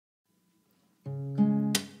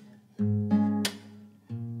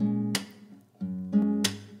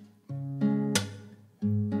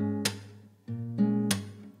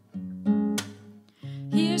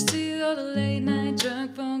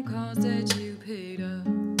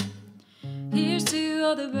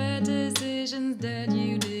all the bad decisions that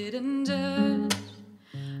you didn't judge,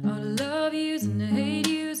 all the love yous and the hate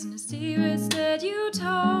yous and the secrets that you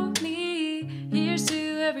told me. Here's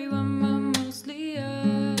to everyone, but mostly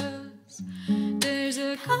us. There's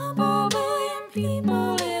a couple billion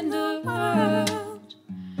people in the world,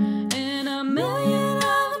 and a million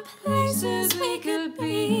other places we could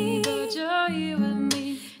be, but you're here with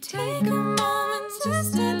me. Take a moment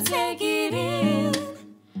just to take it in,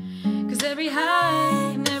 'cause every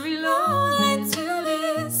high and every low led to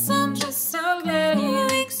this. I'm just so glad you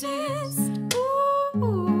exist. Ooh,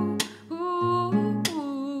 ooh, ooh,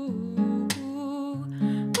 ooh,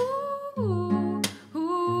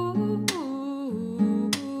 ooh,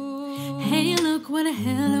 ooh. Hey, look what a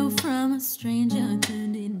hello from a stranger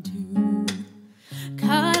turned into.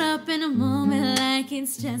 Caught up in a moment like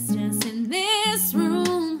it's just us in this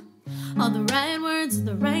room. All the right words at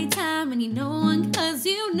the right time, and you know one 'cause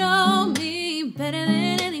you know me better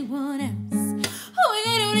than anyone else. We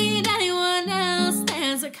don't need anyone else.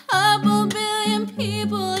 There's a couple billion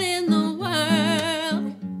people in the world,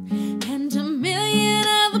 and a million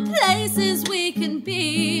other places we can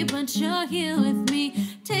be, but you're here with me.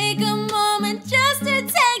 Take a moment just to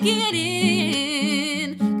take it in,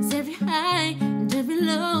 'cause every high and every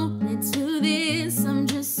low led to this. I'm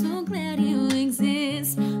just so glad you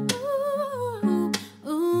exist.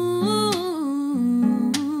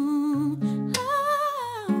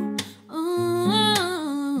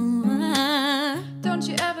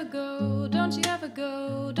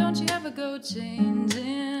 Don't you ever go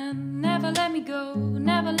changing. Never let me go,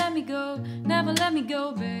 never let me go, never let me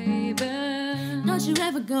go, baby. Don't you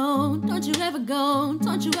ever go, don't you ever go,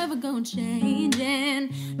 don't you ever go changing.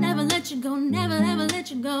 Never let you go, never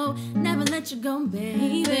let you go, never let you go,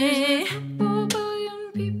 baby.